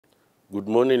Good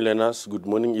morning, learners. Good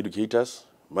morning, educators.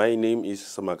 My name is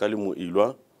Samakali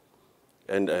Muilwa,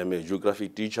 and I am a geography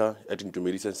teacher at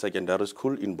Ntumedisen Secondary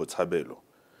School in Botshabelo.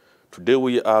 Today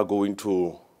we are going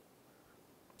to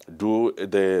do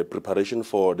the preparation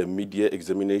for the mid-year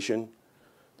examination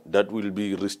that will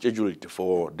be rescheduled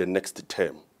for the next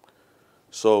term.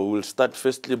 So we'll start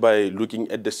firstly by looking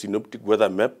at the synoptic weather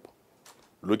map,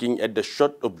 looking at the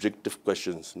short objective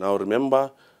questions. Now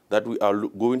remember that we are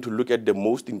going to look at the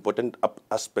most important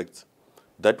aspects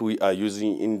that we are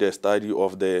using in the study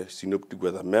of the synoptic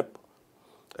weather map.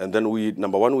 And then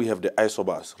number one, we have the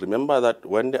isobars. Remember that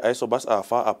when the isobars are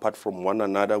far apart from one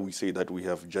another, we say that we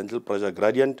have gentle pressure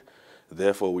gradient,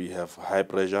 therefore we have high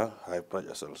pressure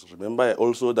cells. Remember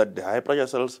also that the high pressure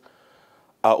cells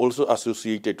are also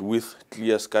associated with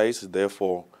clear skies,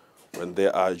 therefore when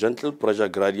there are gentle pressure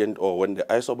gradient or when the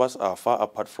isobars are far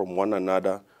apart from one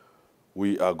another,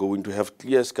 we are going to have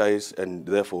clear skies and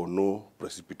therefore no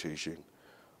precipitation.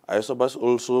 Isobars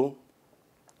also,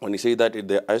 when you say that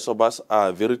the isobars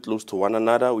are very close to one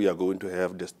another, we are going to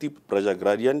have the steep pressure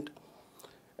gradient.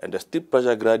 And the steep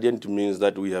pressure gradient means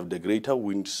that we have the greater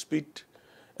wind speed,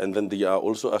 and then they are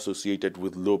also associated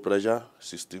with low pressure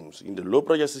systems. In the low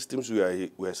pressure systems, we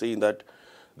are saying that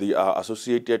they are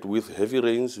associated with heavy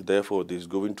rains, therefore there's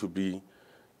going to be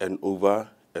an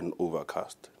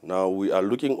overcast. Now we are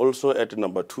looking also at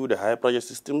number two, the high pressure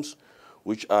systems,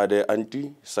 which are the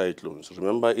anticyclones.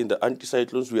 Remember, in the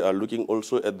anticyclones, we are looking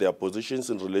also at their positions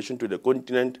in relation to the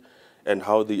continent and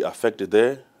how they affect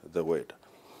the weather.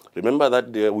 Remember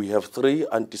that we have three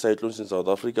anticyclones in South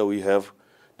Africa. We have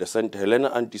the St. Helena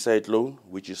anticyclone,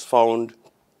 which is found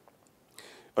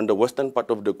on the western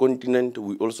part of the continent.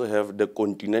 We also have the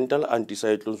continental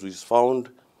anticyclones, which is found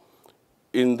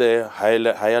in the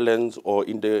higher lands or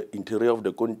in the interior of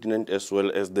the continent, as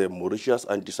well as the Mauritius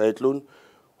anticyclone,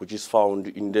 which is found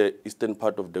in the eastern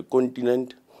part of the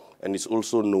continent and is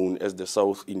also known as the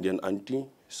South Indian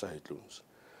anticyclones.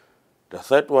 The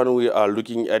third one, we are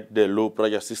looking at the low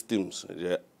pressure systems.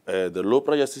 The low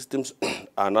pressure systems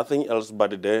are nothing else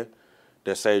but the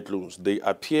cyclones. They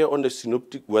appear on the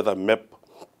synoptic weather map.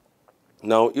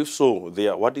 Now, if so,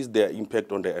 what is their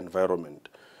impact on the environment?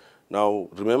 Now,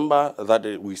 remember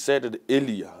that we said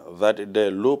earlier that the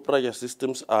low pressure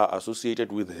systems are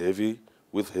associated with heavy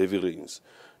rains.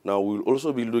 Now, we'll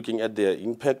also be looking at their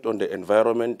impact on the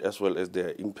environment as well as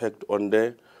their impact on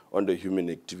the human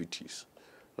activities.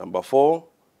 Number four,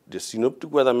 the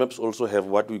synoptic weather maps also have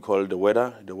what we call the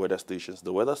weather stations.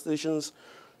 The weather stations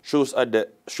shows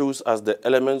us the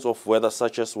elements of weather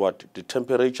such as what? The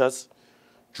temperatures,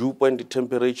 dew point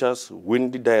temperatures,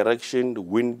 wind direction, the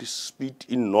wind speed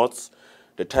in knots,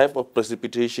 the type of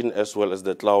precipitation, as well as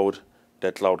the cloud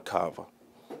cover.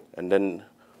 And then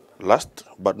last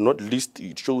but not least,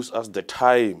 it shows us the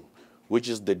time, which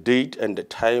is the date and the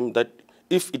time that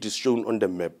if it is shown on the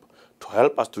map, to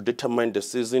help us to determine the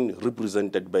season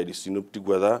represented by the synoptic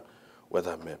weather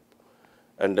map.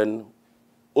 And then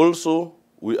also,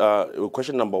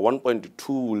 question number 1.2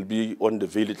 will be on the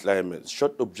valley climates,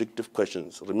 short objective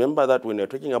questions. Remember that when you're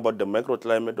talking about the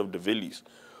microclimate of the valleys,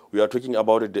 we are talking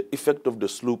about the effect of the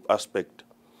slope aspect.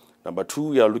 Number two,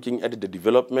 we are looking at the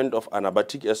development of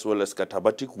anabatic as well as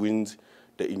katabatic winds,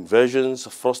 the inversions,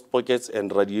 frost pockets,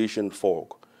 and radiation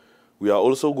fog. We are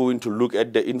also going to look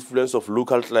at the influence of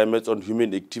local climates on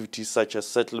human activities such as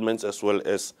settlements as well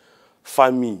as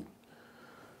farming.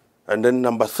 And then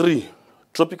number three,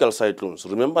 tropical cyclones.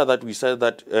 Remember that we said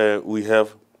that we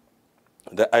have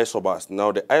the isobars.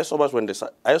 Now the isobars, when the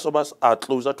isobars are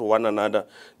closer to one another,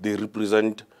 they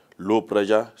represent low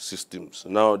pressure systems.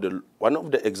 Now one of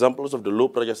the examples of the low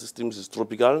pressure systems is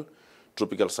tropical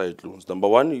cyclones. Number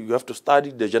one, you have to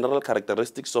study the general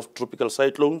characteristics of tropical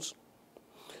cyclones.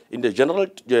 In the general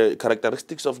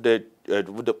characteristics of the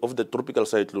tropical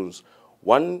cyclones,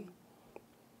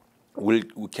 we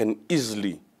can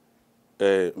easily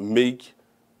make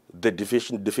the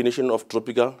definition of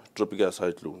tropical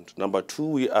cyclones. Number two,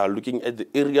 we are looking at the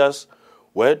areas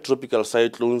where tropical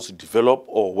cyclones develop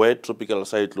or where tropical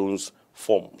cyclones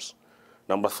forms.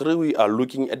 Number three, we are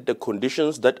looking at the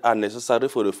conditions that are necessary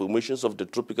for the formations of the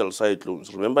tropical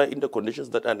cyclones. Remember, in the conditions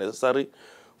that are necessary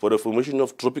for the formation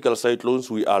of tropical cyclones,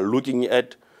 we are looking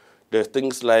at the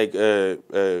things like the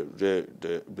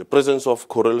presence of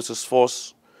coriolis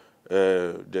force.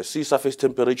 The sea surface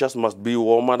temperatures must be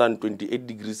warmer than 28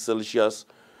 degrees Celsius.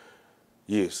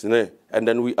 Yes, and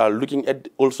then we are looking at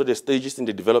also the stages in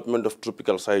the development of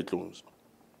tropical cyclones.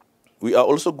 We are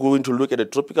also going to look at the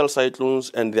tropical cyclones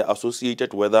and their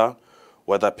associated weather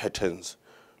patterns.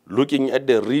 looking at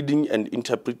the reading and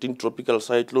interpreting tropical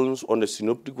cyclones on the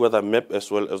synoptic weather map as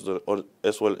well as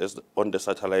on the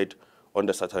satellite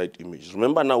image.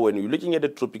 Remember now, when you're looking at the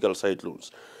tropical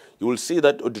cyclones, you will see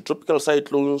that the tropical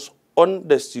cyclones on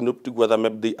the synoptic weather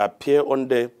map, they appear on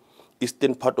the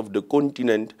eastern part of the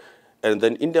continent, and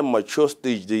then in the mature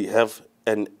stage they have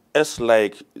an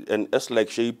S-like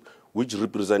shape, which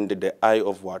represented the eye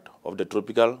of what? Of the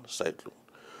tropical cyclone.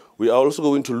 We are also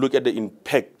going to look at the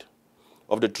impact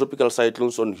of the tropical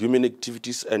cyclones on human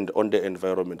activities and on the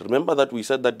environment. Remember that we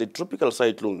said that the tropical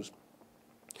cyclones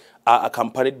are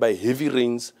accompanied by heavy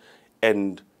rains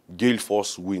and gale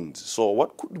force winds. So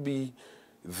what could be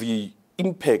the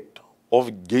impact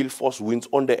of gale force winds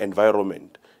on the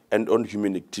environment and on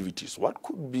human activities? What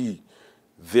could be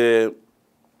the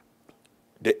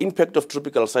impact of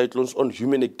tropical cyclones on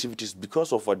human activities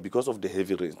because of what? Because of the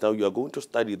heavy rains. Now you are going to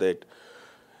study that.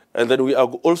 And then we are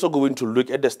also going to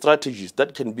look at the strategies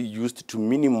that can be used to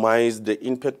minimize the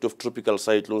impact of tropical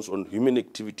cyclones on human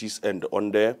activities and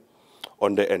on the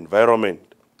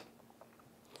environment.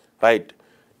 Right.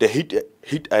 The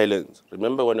heat islands.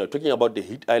 Remember, when we're talking about the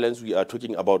heat islands, we are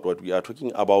talking about what? We are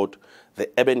talking about the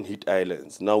urban heat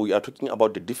islands. Now we are talking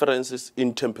about the differences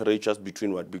in temperatures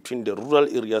between what? Between the rural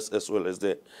areas as well as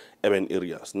the urban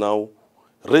areas. Now,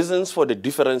 reasons for the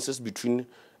differences between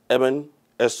urban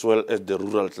as well as the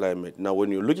rural climate. Now,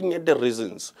 when you're looking at the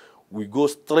reasons, we go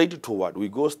straight to what? We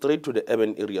go straight to the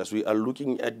urban areas. We are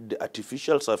looking at the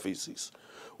artificial surfaces.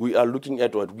 We are looking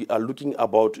at what? We are talking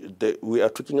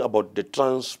about the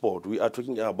transport. We are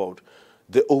talking about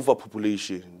the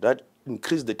overpopulation that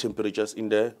increase the temperatures in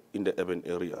the urban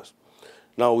areas.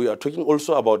 Now we are talking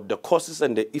also about the causes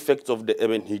and the effects of the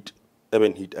urban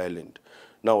heat island.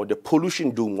 Now the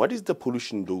pollution dome. What is the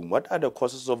pollution dome? What are the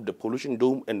causes of the pollution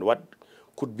dome, and what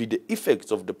could be the effects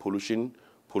of the pollution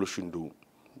dome?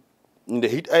 In the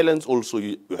heat islands also,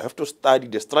 you have to study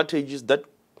the strategies that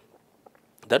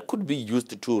could be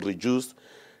used to reduce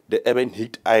the urban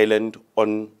heat island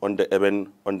on the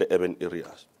urban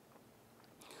areas.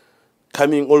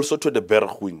 Coming also to the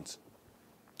Berg winds.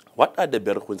 What are the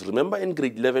Berg winds? Remember, in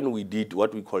grade 11 we did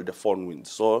what we call the Fohn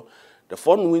winds. So the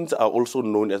Fohn winds are also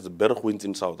known as the Berg winds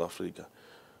in South Africa.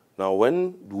 Now,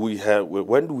 when we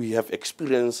have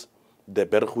experienced the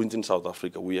Berg winds in South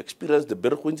Africa, we experienced the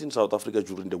Berg winds in South Africa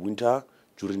during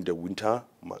the winter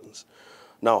months.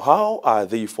 Now, how are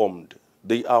they formed?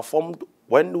 They are formed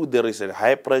when there is a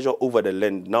high pressure over the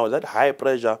land. Now, that high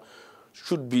pressure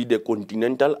should be the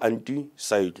continental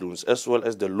anticyclones as well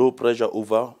as the low pressure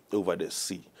over the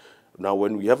sea. Now,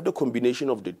 when we have the combination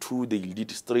of the two, they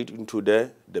lead straight into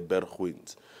the Berg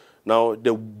winds. Now,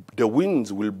 the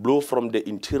winds will blow from the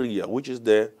interior, which is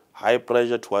the high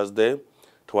pressure, towards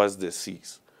the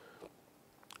seas.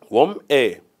 Warm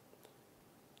air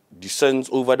descends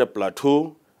over the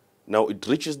plateau. Now it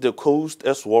reaches the coast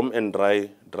as warm and dry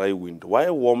wind. Why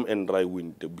warm and dry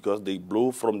wind? Because they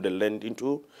blow from the land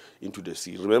into the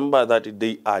sea. Remember that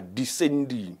they are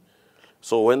descending.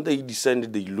 So when they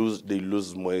descend, they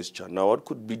lose moisture. Now what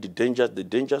could be the dangers? The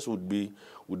dangers would be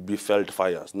felt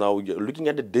fires. Now you're looking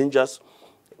at the dangers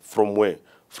from where?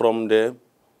 From the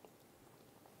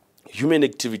human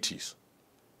activities.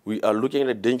 We are looking at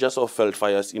the dangers of felt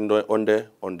fires on the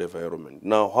environment.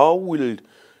 Now, how will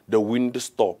the wind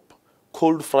stop?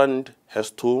 Cold front has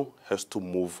to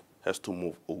move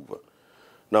over.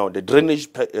 Now, the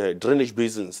drainage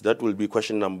basins, that will be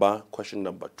question number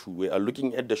 2. We are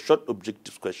looking at the short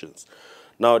objective questions.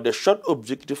 Now, the short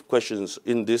objective questions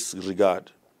in this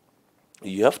regard,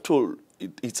 you have to,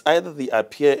 it's either they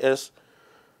appear as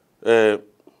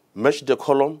match the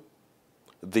column,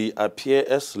 they appear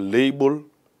as label,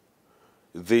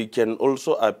 they can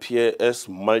also appear as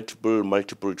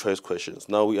multiple choice questions.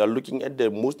 Now we are looking at the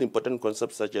most important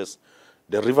concepts such as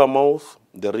the river mouth,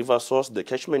 the river source, the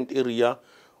catchment area,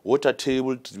 water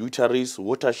table, tributaries,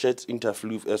 watersheds,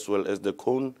 interfluve, as well as the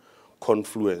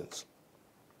confluence.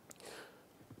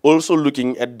 Also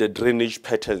looking at the drainage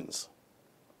patterns.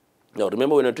 Now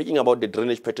remember, when we're talking about the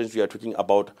drainage patterns, we are talking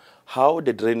about how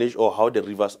the drainage or how the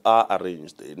rivers are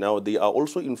arranged. Now they are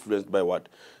also influenced by what?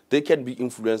 They can be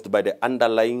influenced by the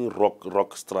underlying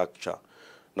rock structure.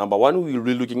 Number 1, we will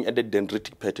be looking at the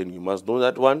dendritic pattern. You must know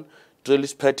that one.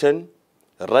 Trellis pattern,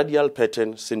 radial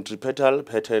pattern, centripetal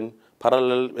pattern,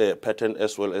 parallel pattern,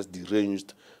 as well as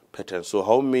deranged pattern. So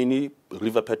how many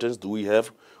river patterns do we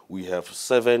have? We have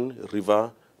 7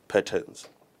 river patterns.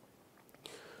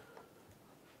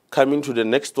 Coming to the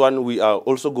next one, we are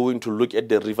also going to look at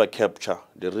the river capture.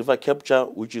 The river capture,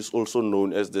 which is also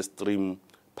known as the stream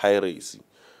piracy.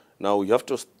 Now we have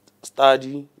to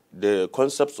study the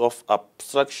concepts of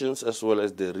abstractions as well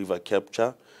as the river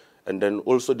capture. And then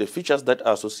also the features that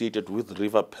are associated with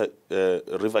river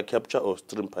capture or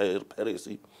stream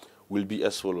piracy will be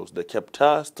as follows: the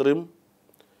capture stream,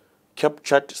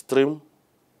 captured stream,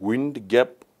 wind gap,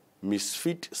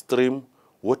 misfit stream,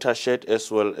 watershed, as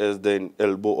well as then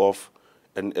elbow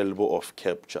of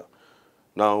capture.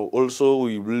 Now also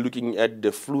we will be looking at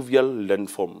the fluvial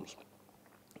landforms.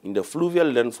 In the fluvial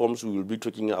landforms, we will be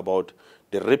talking about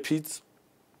the rapids.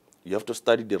 You have to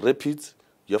study the rapids.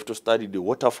 You have to study the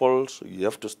waterfalls. You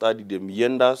have to study the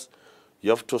meanders. You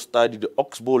have to study the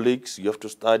oxbow lakes. You have to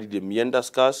study the meander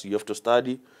scars. You have to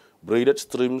study braided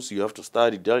streams. You have to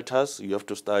study deltas. You have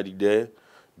to study the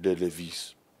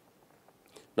levees.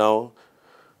 Now,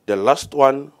 the last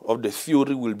one of the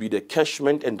theory will be the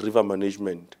catchment and river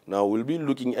management. Now, we'll be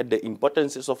looking at the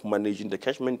importances of managing the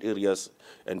catchment areas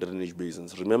and drainage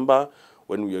basins. Remember,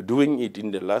 when we were doing it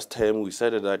in the last term, we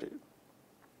said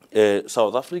that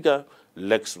South Africa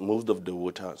lacks most of the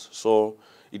waters. So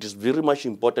it is very much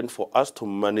important for us to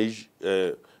manage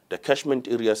the catchment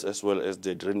areas as well as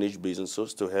the drainage basins so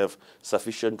as to have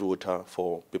sufficient water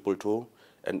for people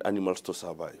and animals to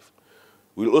survive.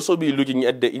 We'll also be looking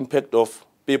at the impact of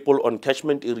people on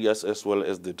catchment areas as well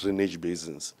as the drainage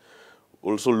basins.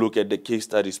 Also look at the case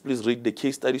studies. Please read the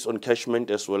case studies on catchment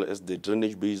as well as the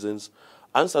drainage basins.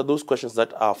 Answer those questions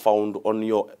that are found on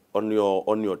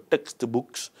your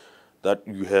textbooks that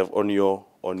you have on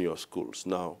your schools.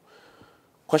 Now,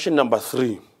 question number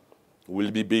 3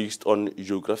 will be based on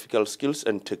geographical skills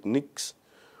and techniques.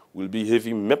 We'll be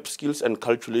having map skills and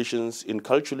calculations. In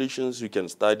calculations, you can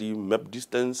study map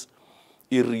distance,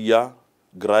 area,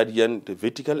 gradient,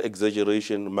 vertical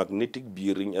exaggeration, magnetic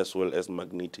bearing, as well as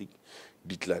magnetic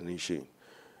declination.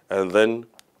 And then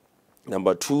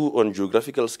number 2, on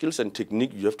geographical skills and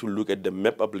technique, you have to look at the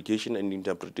map application and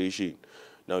interpretation.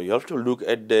 Now you have to look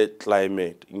at the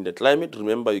climate. In the climate,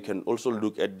 remember, you can also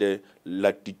look at the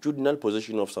latitudinal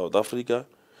position of South Africa.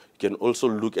 You can also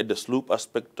look at the slope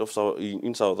aspect of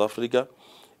in South Africa.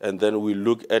 And then we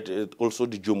look at also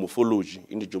the geomorphology.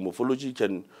 In the geomorphology, you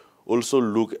can also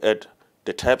look at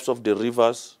the types of the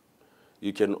rivers.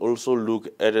 You can also look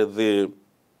at the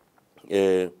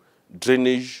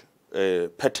drainage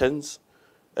patterns,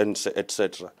 and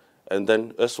etc. And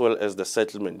then as well as the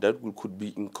settlement that could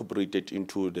be incorporated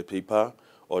into the paper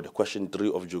or the question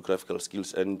 3 of geographical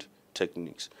skills and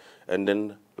techniques. And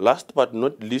then last but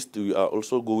not least, we are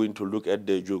also going to look at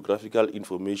the geographical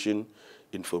information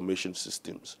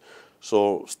systems.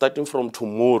 So starting from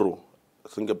tomorrow, I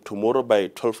think tomorrow by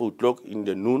 12 o'clock in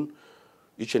the noon,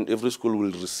 each and every school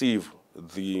will receive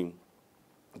the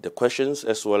questions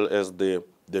as well as the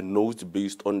notes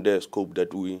based on the scope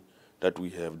that we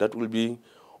have. That will be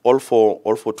all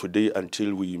for today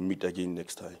until we meet again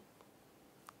next time.